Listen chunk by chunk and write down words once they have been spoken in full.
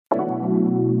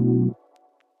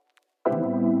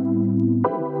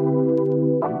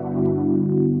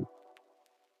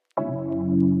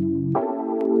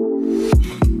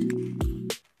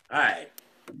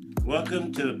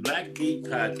Welcome to the Black Beat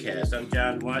Podcast. I'm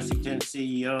John Washington,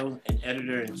 CEO and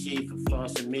Editor-in-Chief of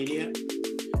Flossin Media,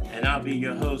 and I'll be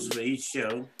your host for each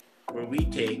show, where we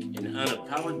take an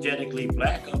unapologetically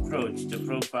Black approach to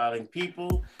profiling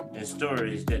people and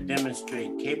stories that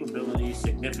demonstrate capability,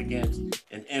 significance,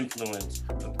 and influence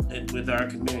with our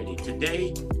community.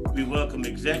 Today, we welcome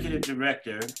Executive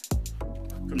Director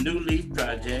from NuLeaf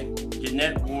Project,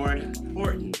 Jeanette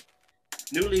Ward-Horton.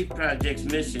 NuLeaf Project's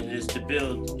mission is to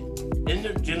build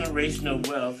intergenerational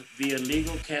wealth via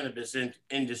legal cannabis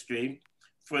industry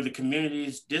for the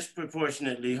communities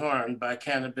disproportionately harmed by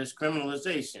cannabis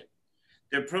criminalization.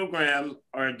 Their programs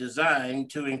are designed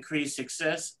to increase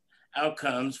success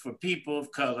outcomes for people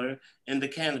of color in the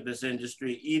cannabis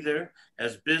industry, either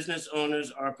as business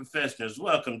owners or professionals.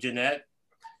 Welcome, Jeanette,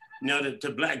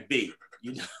 to Black Beat.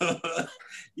 And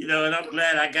I'm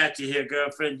glad I got you here,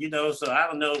 girlfriend. So I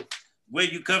don't know where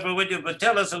you come from with you, but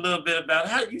tell us a little bit about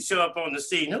how you show up on the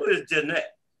scene. Who is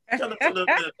Jeanette? Tell us a little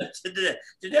bit about Jeanette.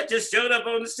 Jeanette just showed up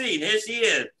on the scene. Here she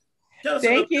is. Tell us a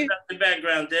little bit about the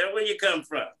background there. Where you come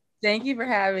from? Thank you for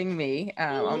having me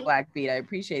on Black Beat. I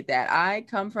appreciate that. I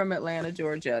come from Atlanta,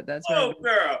 Georgia. That's right. Oh,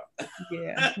 girl.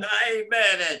 Yeah. I ain't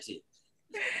mad at you.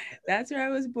 That's where I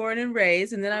was born and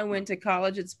raised. And then I went to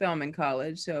college at Spelman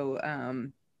College. So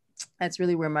that's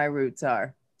really where my roots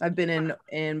are. I've been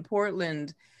in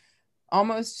Portland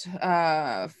almost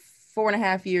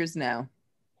 4.5 years now.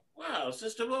 Wow,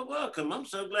 sister, well, welcome. I'm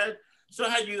so glad. So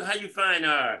how you find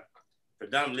our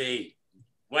predominantly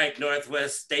white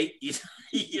Northwest state?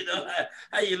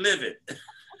 How you living?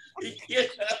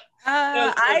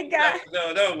 I got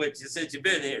going on with you since you've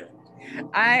been here.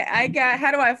 I got.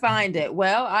 How do I find it?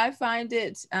 Well, I find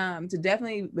it to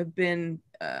definitely have been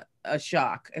a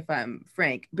shock, if I'm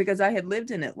frank, because I had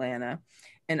lived in Atlanta,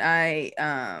 and I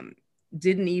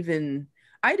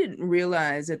didn't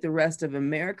realize that the rest of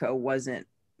America wasn't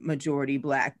majority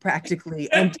Black practically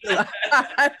until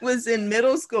I was in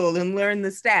middle school and learned the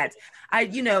stats.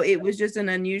 It was just an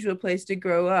unusual place to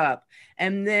grow up.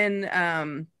 And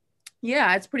then,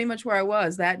 it's pretty much where I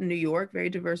was. That in New York, very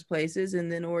diverse places. And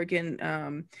then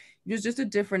Oregon, it was just a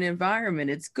different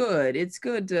environment. It's good. It's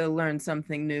good to learn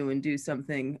something new and do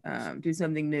something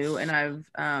new. And I've,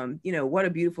 what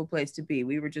a beautiful place to be.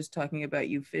 We were just talking about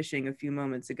you fishing a few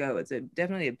moments ago. It's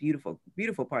definitely a beautiful,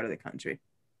 beautiful part of the country.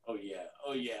 Oh yeah.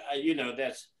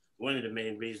 That's one of the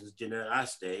main reasons, Jeanette, I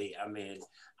stay. I mean,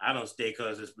 I don't stay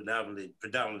because it's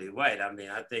predominantly white. I mean,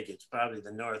 I think it's probably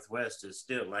the Northwest is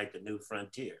still like the new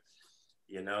frontier.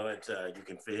 It's you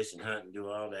can fish and hunt and do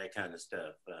all that kind of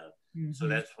stuff. So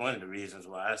that's one of the reasons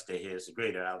why I stay here. It's the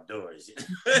greater outdoors.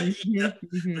 But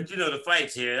the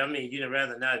fight's here. I mean,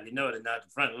 rather not, if you know it or not,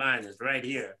 the front line is right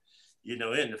here, in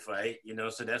the fight,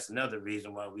 so that's another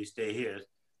reason why we stay here.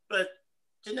 But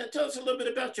Jeanette, tell us a little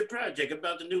bit about your project,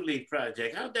 about the NuLeaf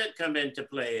Project. How'd that come into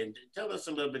play? And tell us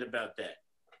a little bit about that.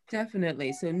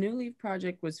 Definitely. So NuLeaf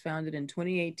Project was founded in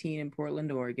 2018 in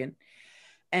Portland, Oregon.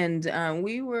 And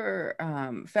we were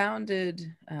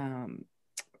founded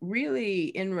really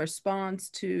in response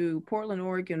to Portland,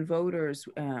 Oregon voters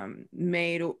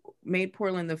made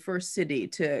Portland the first city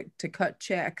to cut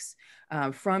checks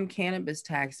from cannabis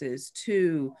taxes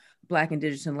to Black,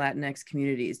 Indigenous, and Latinx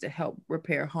communities to help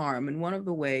repair harm. And one of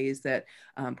the ways that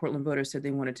Portland voters said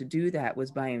they wanted to do that was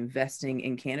by investing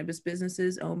in cannabis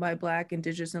businesses owned by Black,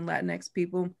 Indigenous, and Latinx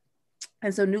people.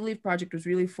 And so NuLeaf Project was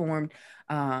really formed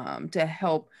to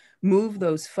help move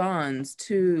those funds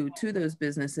to those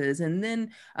businesses. And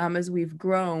then as we've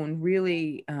grown,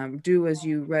 really do as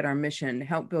you read our mission,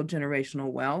 help build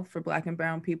generational wealth for Black and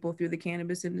brown people through the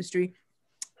cannabis industry.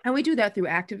 And we do that through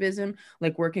activism,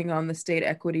 like working on the state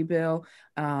equity bill,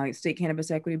 state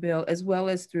cannabis equity bill, as well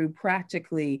as through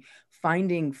practically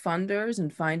finding funders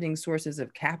and finding sources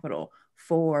of capital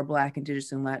for Black,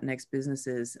 Indigenous, and Latinx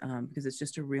businesses, because it's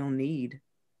just a real need.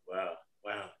 Wow.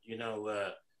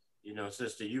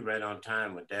 Sister, you right on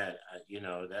time with that.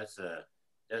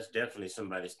 That's definitely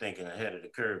somebody's thinking ahead of the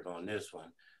curve on this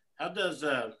one. How does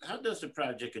the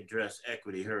project address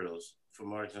equity hurdles for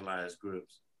marginalized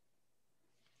groups?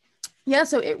 Yeah,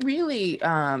 so it really,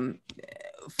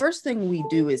 first thing we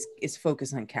do is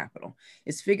focus on capital,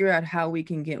 is figure out how we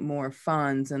can get more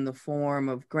funds in the form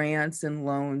of grants and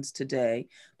loans today,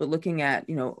 but looking at,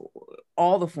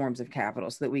 all the forms of capital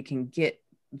so that we can get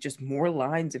just more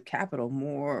lines of capital,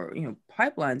 more,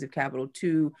 pipelines of capital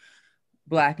to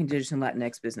Black, Indigenous, and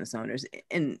Latinx business owners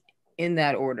in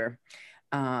that order.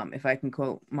 If I can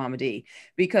quote Mama D,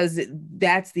 because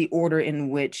that's the order in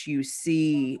which you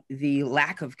see the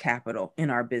lack of capital in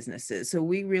our businesses. So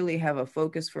we really have a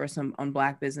focus for some on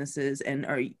Black businesses and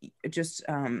are just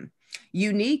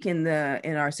unique in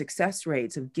our success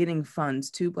rates of getting funds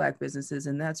to Black businesses.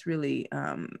 And that's really,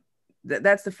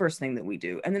 that's the first thing that we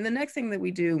do. And then the next thing that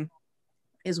we do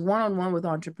is one-on-one with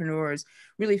entrepreneurs,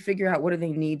 really figure out what do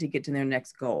they need to get to their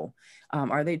next goal.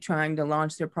 Are they trying to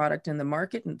launch their product in the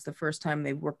market? And it's the first time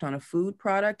they've worked on a food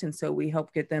product. And so we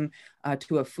help get them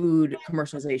to a food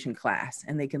commercialization class,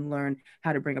 and they can learn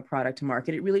how to bring a product to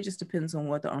market. It really just depends on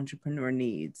what the entrepreneur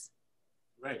needs.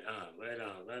 Right on, right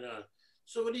on, right on.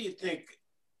 So what do you think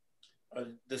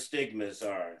the stigmas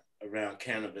are around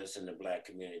cannabis in the Black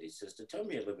community, sister? Tell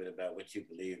me a little bit about what you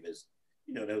believe is,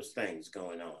 those things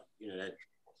going on,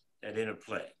 that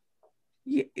interplay.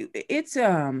 Yeah, it's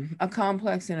a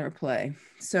complex interplay.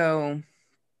 So,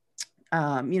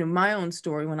 my own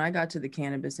story, when I got to the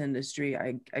cannabis industry,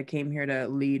 I came here to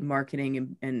lead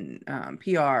marketing and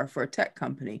PR for a tech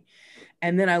company.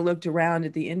 And then I looked around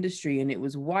at the industry, and it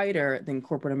was wider than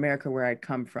corporate America, where I'd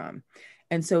come from.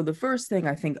 And so the first thing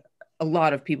I think a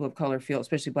lot of people of color feel,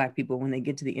 especially Black people, when they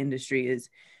get to the industry is,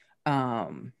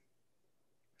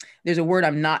 there's a word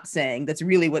I'm not saying that's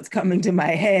really what's coming to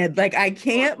my head. Like, I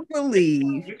can't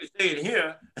believe. You can say it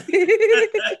here.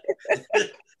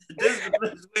 This is the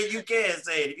best way you can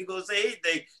say it. If you're going to say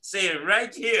anything, say it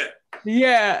right here.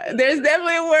 Yeah, there's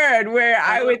definitely a word where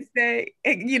I would say,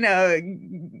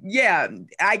 yeah,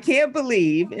 I can't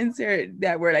believe, insert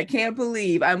that word, I can't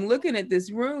believe I'm looking at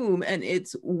this room and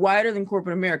it's wider than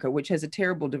corporate America, which has a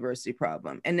terrible diversity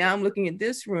problem. And now I'm looking at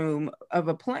this room of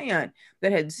a plant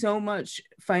that had so much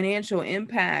financial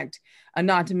impact,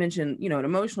 not to mention, an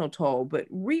emotional toll, but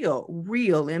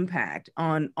real impact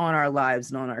on our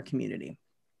lives and on our community.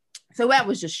 So that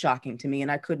was just shocking to me, and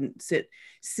I couldn't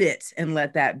sit and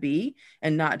let that be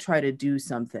and not try to do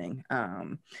something.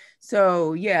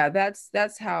 So yeah, that's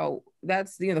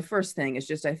the first thing is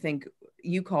just, I think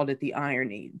you called it the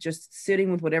irony, just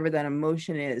sitting with whatever that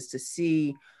emotion is to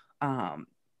see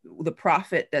the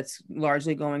profit that's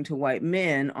largely going to white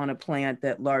men on a plant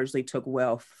that largely took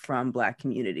wealth from Black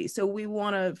communities. So we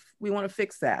want to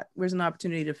fix that. There's an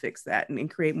opportunity to fix that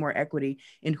and create more equity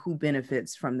in who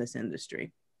benefits from this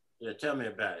industry. Yeah, tell me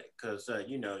about it, because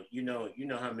you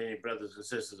know how many brothers and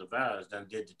sisters of ours done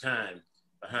did the time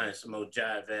behind some old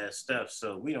jive ass stuff.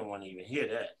 So we don't want to even hear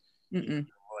that. Or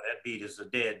that beat is a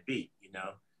dead beat,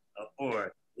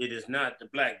 or it is not the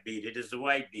Black beat, it is the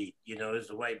white beat. It's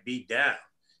the white beat down.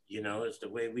 It's the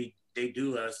way they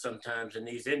do us sometimes in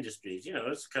these industries.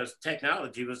 It's because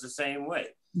technology was the same way.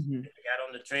 They got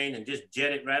on the train and just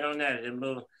jetted right on that. Them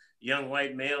little young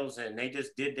white males, and they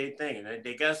just did their thing. And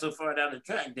they got so far down the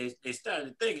track, they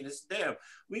started thinking, it's damn,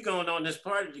 we going on this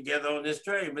party together on this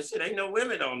train, but shit, ain't no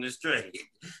women on this train.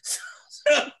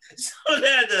 so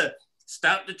they had to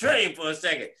stop the train for a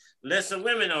second, let some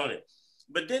women on it.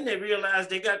 But then they realized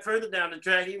they got further down the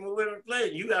track, even with women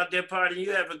playing. You out there partying,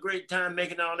 you have a great time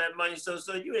making all that money. So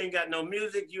you ain't got no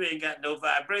music, you ain't got no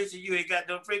vibration, you ain't got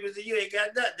no frequency, you ain't got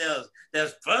nothing else.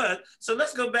 That's fun. So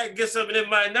let's go back and get some of them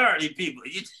minority people.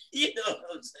 You know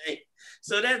what I'm saying?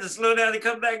 So they had to slow down and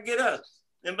come back and get us.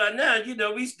 And by now,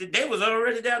 they was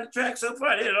already down the track so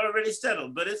far. They had already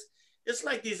settled. But it's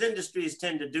like these industries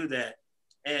tend to do that.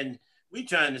 And we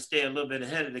trying to stay a little bit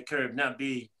ahead of the curve, not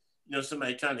be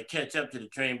somebody trying to catch up to the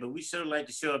train, but we sure like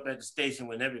to show up at the station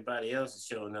when everybody else is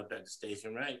showing up at the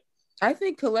station, right? I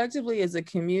think collectively as a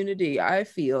community, I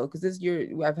feel, because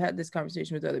I've had this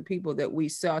conversation with other people, that we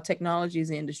saw technology as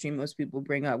the industry most people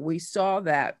bring up. We saw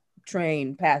that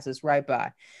train pass us right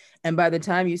by. And by the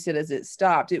time you said as it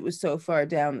stopped, it was so far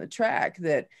down the track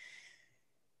that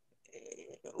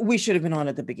we should have been on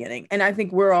at the beginning. And I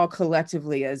think we're all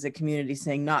collectively as a community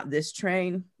saying, not this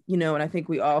train. And I think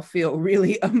we all feel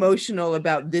really emotional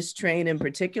about this train in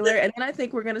particular. And then I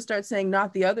think we're going to start saying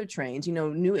not the other trains.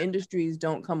 New industries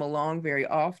don't come along very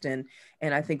often.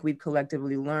 And I think we've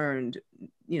collectively learned,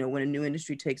 when a new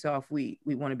industry takes off, we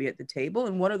want to be at the table.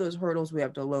 And one of those hurdles we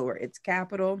have to lower, it's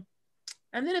capital.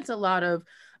 And then it's a lot of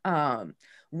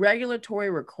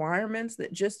regulatory requirements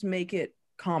that just make it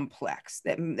complex,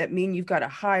 that mean you've got to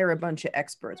hire a bunch of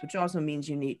experts, which also means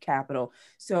you need capital.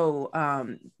 So,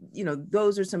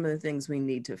 those are some of the things we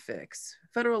need to fix.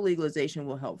 Federal legalization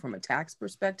will help from a tax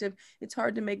perspective. It's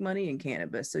hard to make money in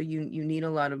cannabis. So you need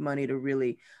a lot of money to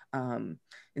really, in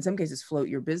some cases, float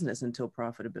your business until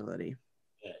profitability.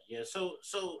 Yeah. So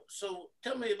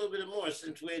tell me a little bit more,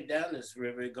 since we're down this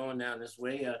river, going down this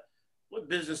way, what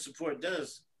business support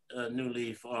does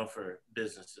NuLeaf offer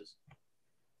businesses?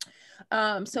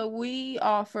 So we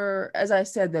offer, as I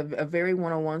said, a very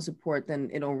one-on-one support.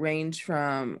 Then it'll range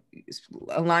from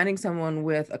aligning someone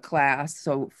with a class.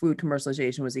 So food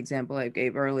commercialization was the example I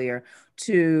gave earlier,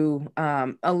 to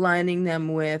aligning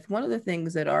them with one of the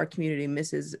things that our community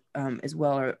misses as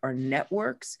well are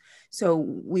networks. So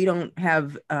we don't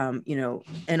have,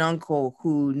 an uncle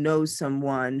who knows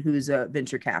someone who's a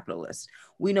venture capitalist.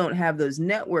 We don't have those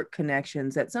network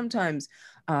connections that sometimes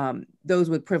those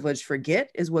with privilege forget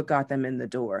is what got them in the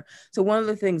door. So one of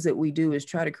the things that we do is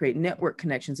try to create network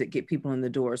connections that get people in the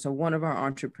door. So one of our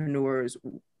entrepreneurs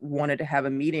wanted to have a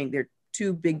meeting. They're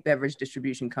two big beverage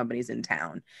distribution companies in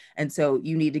town. And so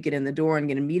you need to get in the door and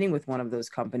get a meeting with one of those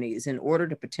companies in order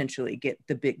to potentially get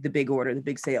the big order, the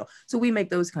big sale. So we make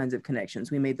those kinds of connections.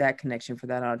 We made that connection for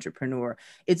that entrepreneur.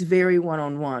 It's very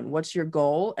one-on-one. What's your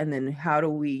goal? And then how do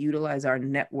we utilize our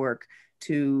network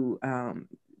to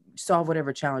solve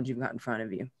whatever challenge you've got in front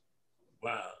of you?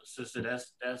 Wow, sister,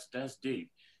 that's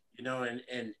deep. And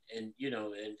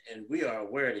we are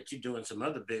aware that you're doing some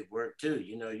other big work too.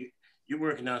 You're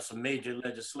working on some major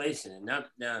legislation. And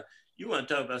now you want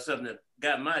to talk about something that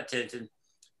got my attention,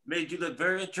 made you look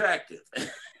very attractive.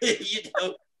 Is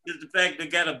the fact they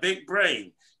got a big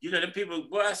brain. The people,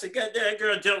 well, I said, God, that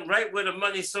girl jumped right where the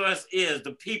money source is,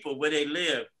 the people where they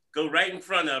live, go right in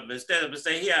front of them instead of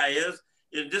saying, here I is,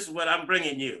 this is what I'm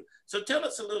bringing you. So tell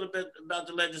us a little bit about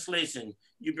the legislation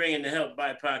you bring in to help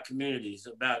BIPOC communities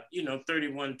about,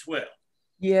 3112.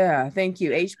 Yeah, thank you.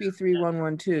 HB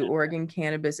 3112, Oregon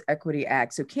Cannabis Equity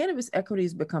Act. So cannabis equity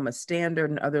has become a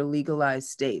standard in other legalized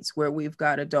states where we've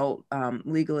got adult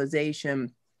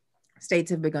legalization.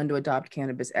 States have begun to adopt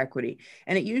cannabis equity.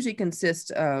 And it usually consists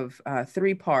of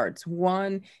three parts.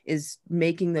 One is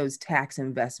making those tax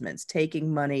investments,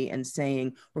 taking money and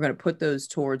saying, we're going to put those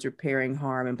towards repairing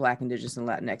harm in Black, Indigenous, and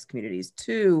Latinx communities.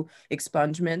 Two,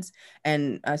 expungements.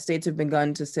 And states have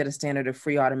begun to set a standard of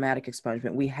free automatic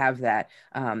expungement. We have that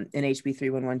in HB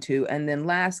 3112. And then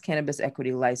last, cannabis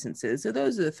equity licenses. So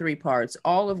those are the three parts,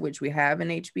 all of which we have in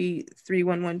HB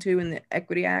 3112 in the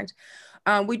Equity Act.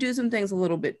 We do some things a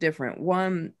little bit different.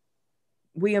 One,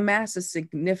 we amass a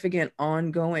significant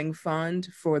ongoing fund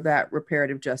for that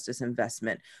reparative justice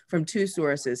investment from two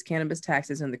sources, cannabis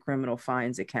taxes and the criminal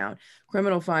fines account.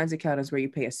 Criminal fines account is where you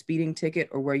pay a speeding ticket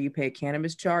or where you pay a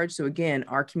cannabis charge. So again,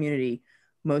 our community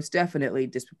most definitely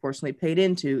disproportionately paid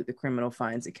into the criminal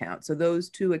fines account. So those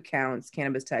two accounts,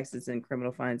 cannabis taxes and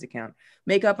criminal fines account,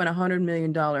 make up an $100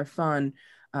 million fund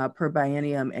per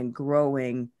biennium and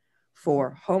growing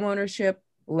for homeownership,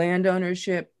 land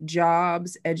ownership,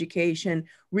 jobs, education,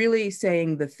 really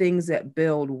saying the things that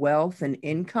build wealth and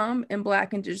income in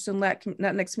Black, Indigenous, and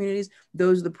Latinx communities,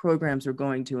 those are the programs we're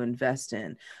going to invest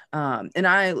in. And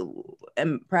I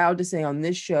am proud to say on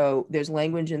this show, there's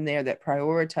language in there that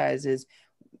prioritizes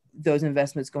those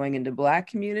investments going into Black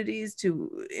communities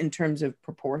in terms of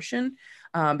proportion,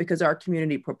 because our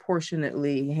community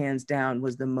proportionately, hands down,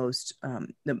 was the most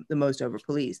the most over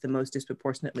policed, the most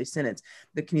disproportionately sentenced,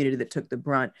 the community that took the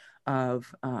brunt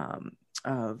of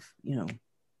the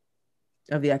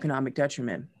economic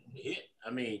detriment. Yeah, I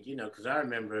mean, because I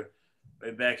remember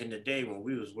way back in the day when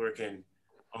we was working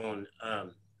on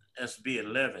SB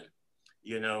 11,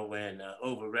 when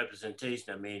overrepresentation,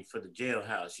 I mean, for the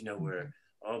jailhouse, where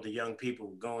all the young people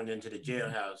were going into the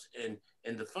jailhouse.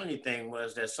 And the funny thing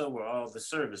was that so were all the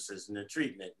services and the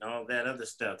treatment and all that other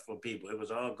stuff for people. It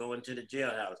was all going to the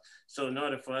jailhouse. So in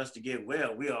order for us to get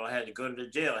well, we all had to go to the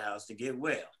jailhouse to get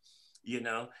well,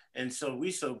 And so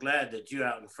we're so glad that you're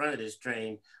out in front of this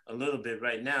train a little bit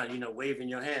right now, waving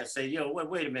your hand, say,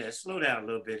 wait a minute, slow down a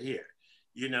little bit here.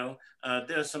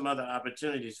 There's some other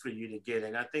opportunities for you to get.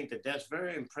 And I think that that's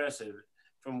very impressive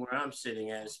from where I'm sitting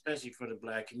at, especially for the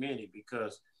Black community,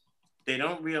 because they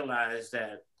don't realize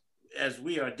that as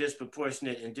we are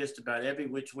disproportionate in just about every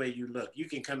which way you look. You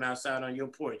can come outside on your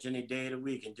porch any day of the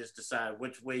week and just decide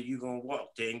which way you're gonna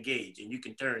walk to engage. And you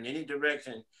can turn any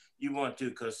direction you want to,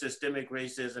 because systemic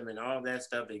racism and all that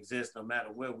stuff exists no matter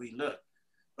where we look.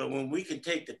 But when we can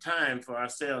take the time for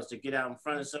ourselves to get out in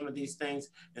front of some of these things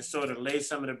and sort of lay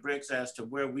some of the bricks as to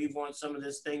where we want some of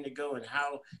this thing to go and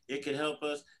how it could help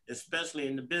us, especially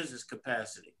in the business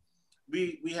capacity.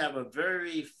 We have a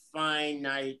very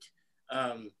finite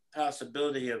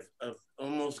possibility of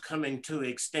almost coming to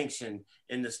extinction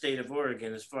in the state of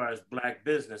Oregon as far as Black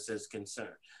business is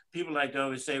concerned. People like to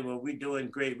always say, well, we're doing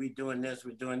great, we're doing this,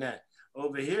 we're doing that.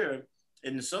 Over here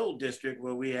in the Soul District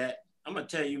where we at, I'm gonna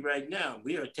tell you right now,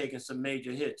 we are taking some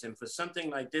major hits. And for something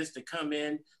like this to come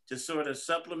in to sort of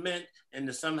supplement and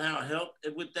to somehow help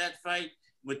with that fight,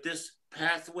 with this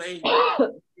pathway,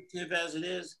 as it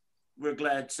is, we're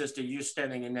glad, sister, you're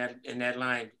standing in that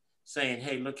line saying,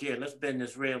 hey, look here, let's bend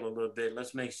this rail a little bit.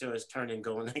 Let's make sure it's turning,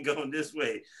 going this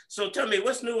way. So tell me,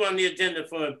 what's new on the agenda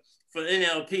for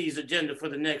NLP's agenda for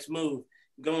the next move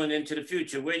going into the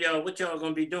future? What y'all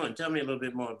gonna be doing? Tell me a little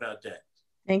bit more about that.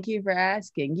 Thank you for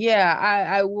asking. Yeah,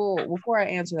 I will, before I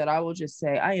answer that, I will just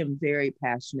say I am very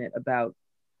passionate about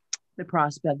the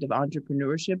prospect of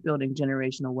entrepreneurship, building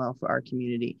generational wealth for our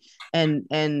community,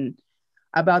 and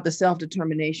about the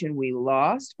self-determination we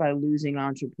lost by losing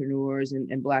entrepreneurs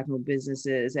and Black-owned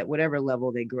businesses at whatever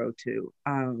level they grow to.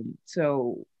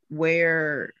 So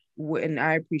and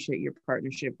I appreciate your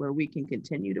partnership where we can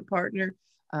continue to partner.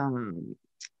 Um,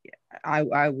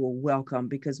 I will welcome,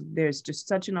 because there's just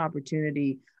such an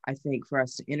opportunity, I think, for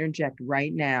us to interject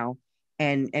right now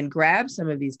and grab some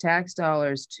of these tax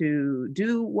dollars to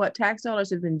do what tax dollars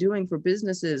have been doing for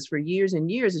businesses for years and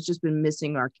years. It's just been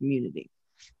missing our community.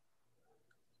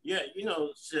 Yeah,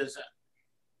 sis,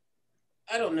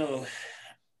 I don't know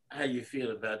how you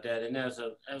feel about that. And as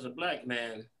a Black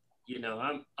man,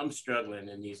 I'm struggling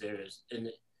in these areas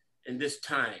in this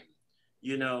time,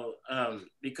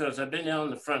 because I've been on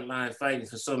the front line fighting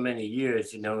for so many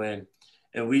years,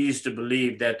 and we used to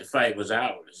believe that the fight was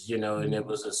ours, and it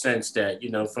was a sense that,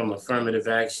 from affirmative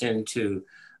action to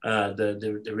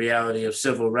the reality of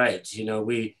civil rights,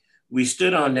 we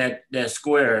stood on that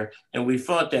square and we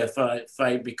fought that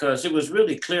fight because it was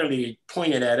really clearly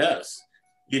pointed at us,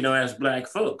 as Black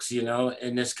folks,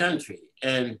 in this country.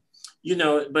 And,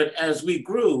 but as we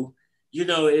grew,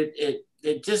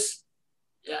 it just,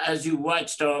 as you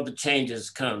watched all the changes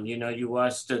come, you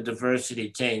watched the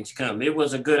diversity change come. It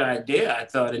was a good idea, I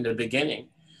thought, in the beginning,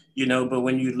 but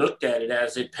when you looked at it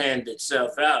as it panned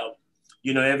itself out,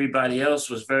 everybody else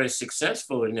was very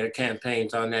successful in their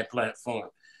campaigns on that platform.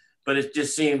 But it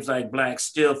just seems like Blacks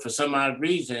still, for some odd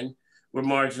reason, were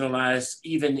marginalized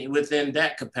even within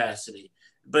that capacity.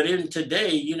 But in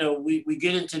today, we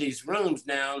get into these rooms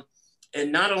now,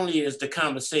 and not only is the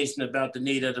conversation about the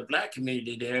need of the Black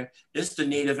community there, it's the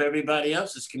need of everybody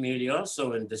else's community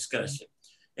also in discussion.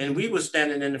 And we were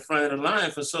standing in the front of the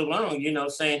line for so long,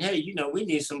 saying, hey, we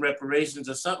need some reparations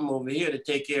or something over here to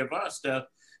take care of our stuff.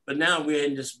 But now we're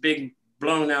in this big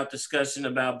blown out discussion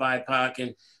about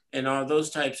BIPOC and all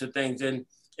those types of things. And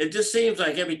it just seems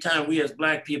like every time we as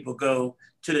Black people go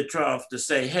to the trough to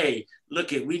say, hey,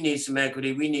 look we need some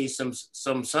equity, we need some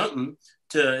something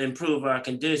to improve our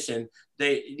condition,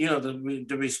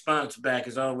 the response back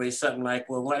is always something like,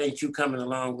 well, why ain't you coming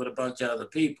along with a bunch of other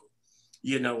people?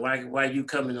 Why are you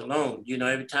coming alone?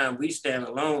 Every time we stand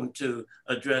alone to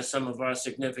address some of our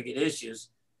significant issues,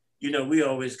 we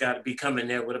always got to be coming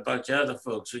there with a bunch of other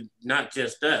folks, not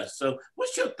just us. So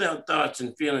what's your thoughts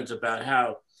and feelings about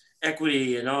how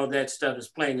equity and all that stuff is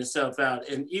playing itself out?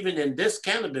 And even in this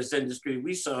cannabis industry,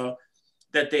 we saw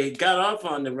that they got off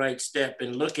on the right step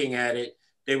in looking at it.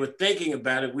 They were thinking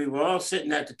about it. We were all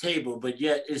sitting at the table, but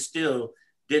yet it still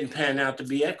didn't pan out to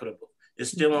be equitable.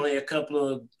 There's still only a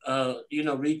couple of,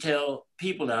 retail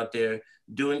people out there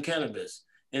doing cannabis.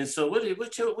 And so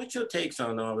what's your takes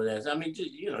on all of that? I mean,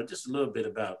 just a little bit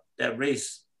about that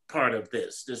race part of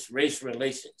this race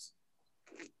relations.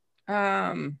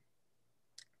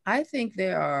 I think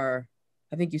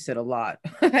I think you said a lot.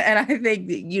 And I think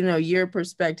that, your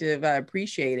perspective, I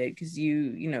appreciate it, because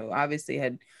you obviously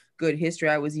had good history.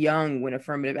 I was young when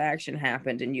affirmative action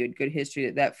happened, and you had good history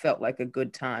that felt like a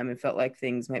good time and felt like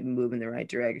things might be moving in the right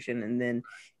direction, and then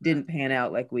didn't pan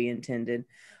out like we intended.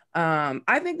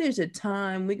 I think there's a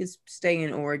time, we could stay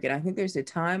in Oregon, I think there's a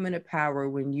time and a power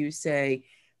when you say,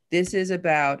 this is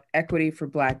about equity for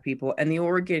Black people, and the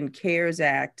Oregon CARES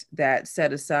Act that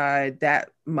set aside that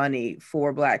money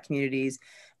for Black communities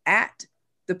at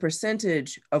the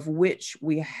percentage of which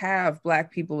we have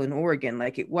Black people in Oregon.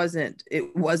 Like it was an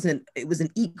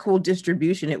equal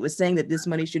distribution. It was saying that this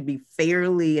money should be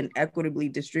fairly and equitably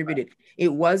distributed.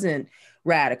 It wasn't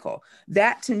radical.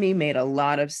 That to me made a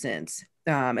lot of sense.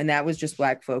 And that was just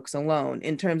Black folks alone.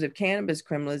 In terms of cannabis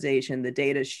criminalization, the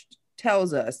data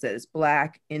tells us that it's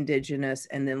Black, Indigenous,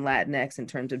 and then Latinx in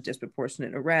terms of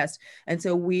disproportionate arrest. And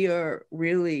so we are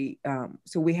really,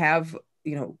 so we have,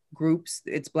 groups,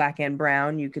 it's Black and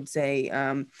Brown, you could say,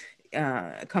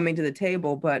 coming to the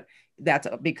table, but that's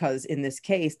because in this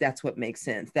case, that's what makes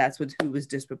sense. That's who was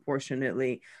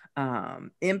disproportionately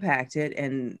impacted.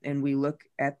 And we look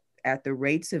at the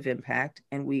rates of impact,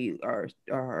 and we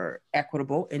are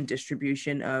equitable in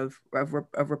distribution of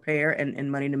repair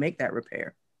and money to make that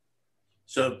repair.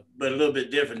 So, but a little bit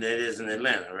different than it is in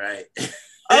Atlanta, right?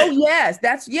 Oh yes,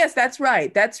 that's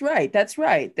right.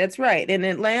 In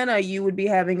Atlanta, you would be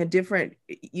having a different.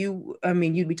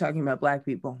 You'd be talking about Black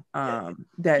people. Yeah,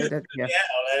 because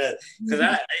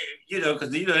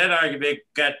that argument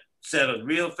got settled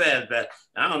real fast. But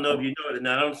I don't know if you know it or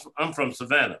not. I'm from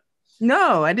Savannah.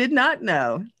 No, I did not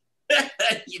know.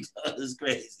 It's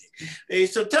crazy. Hey,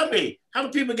 so tell me, how do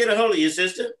people get a hold of you,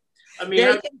 sister? I mean,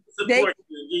 how can support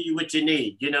you, give you what you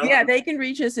need, Yeah, they can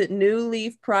reach us at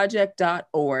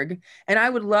NuLeafProject.org. And I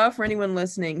would love for anyone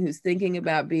listening who's thinking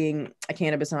about being a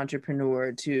cannabis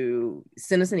entrepreneur to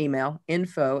send us an email,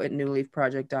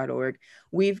 info@NuLeafProject.org.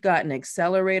 We've got an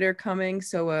accelerator coming.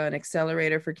 So an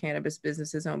accelerator for cannabis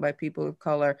businesses owned by people of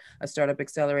color, a startup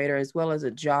accelerator, as well as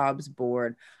a jobs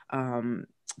board.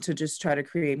 To just try to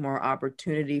create more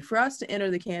opportunity for us to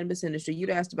enter the cannabis industry. You'd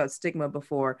asked about stigma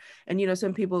before, and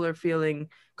some people are feeling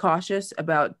cautious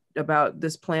about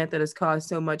this plant that has caused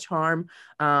so much harm.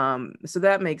 So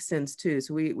that makes sense too.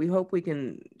 So we hope we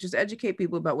can just educate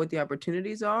people about what the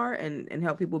opportunities are and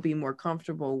help people be more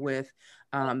comfortable with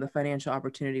the financial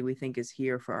opportunity we think is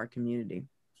here for our community.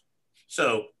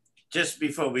 So just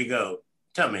before we go,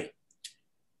 tell me,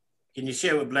 can you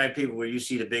share with Black people where you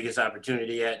see the biggest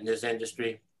opportunity at in this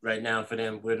industry right now for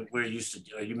them? Where are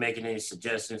you making any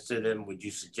suggestions to them? Would you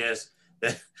suggest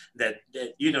that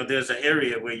there's an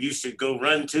area where you should go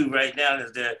run to right now?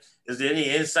 Is there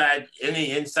any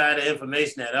insider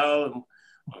information at all?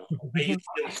 Where you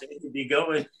should be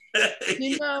going?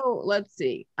 Let's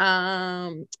see.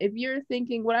 If you're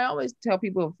thinking, what I always tell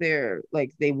people, if they're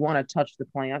like they want to touch the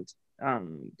plant,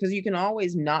 because you can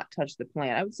always not touch the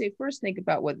plant. I would say first think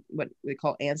about what they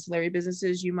call ancillary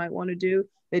businesses you might want to do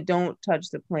that don't touch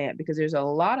the plant, because there's a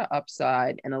lot of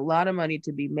upside and a lot of money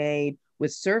to be made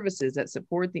with services that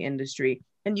support the industry,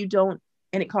 and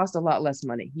it costs a lot less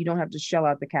money. You don't have to shell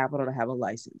out the capital to have a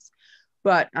license.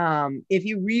 But if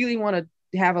you really want to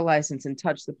have a license and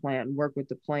touch the plant and work with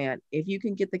the plant, if you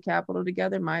can get the capital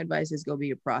together, my advice is go be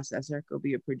a processor, go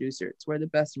be a producer. It's where the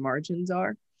best margins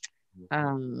are.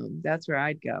 That's where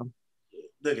I'd go.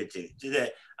 Look at you,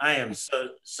 Jeanette. I am so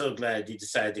glad you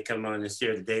decided to come on and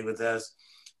share the day with us,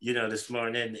 this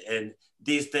morning. And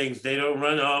these things, they don't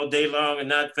run all day long and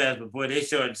not fast, but boy, they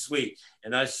short and sweet.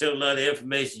 And I sure love the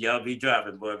information y'all be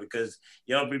dropping, boy, because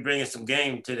y'all be bringing some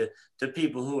game to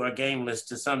people who are gameless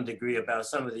to some degree about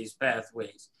some of these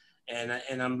pathways.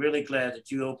 And I'm really glad that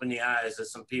you open the eyes of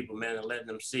some people, man, and letting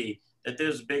them see that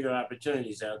there's bigger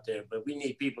opportunities out there. But we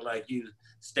need people like you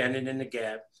standing in the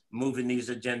gap, moving these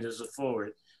agendas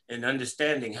forward and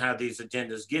understanding how these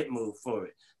agendas get moved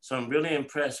forward. So I'm really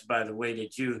impressed by the way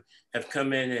that you have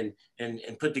come in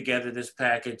and put together this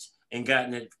package and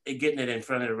getting it in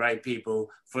front of the right people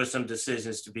for some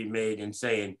decisions to be made and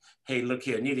saying, hey, look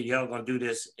here, neither y'all gonna do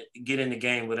this, get in the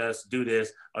game with us, do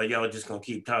this, or y'all just gonna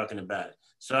keep talking about it.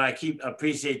 So I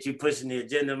appreciate you pushing the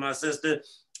agenda, my sister.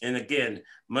 And again,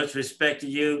 much respect to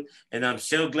you. And I'm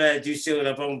so glad you showed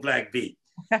up on Black Beat.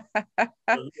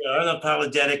 You're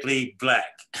unapologetically Black.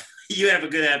 You have a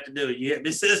good afternoon. You hear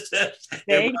me, sister?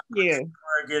 Thank you.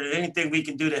 Anything we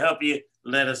can do to help you,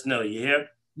 let us know. You hear?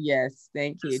 Yes.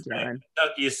 Thank you, John.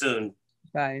 Talk to you soon.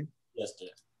 Bye. Yes, sir.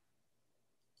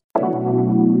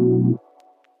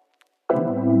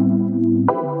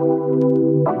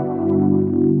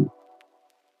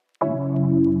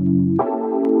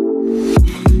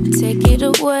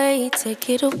 Take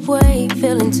it away,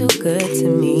 feeling too good to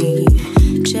me.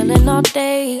 Chilling all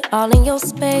day, all in your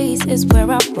space is where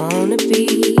I wanna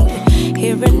be.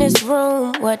 Here in this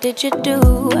room, what did you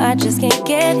do? I just can't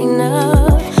get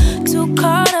enough. Too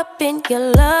caught up in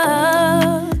your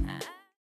love.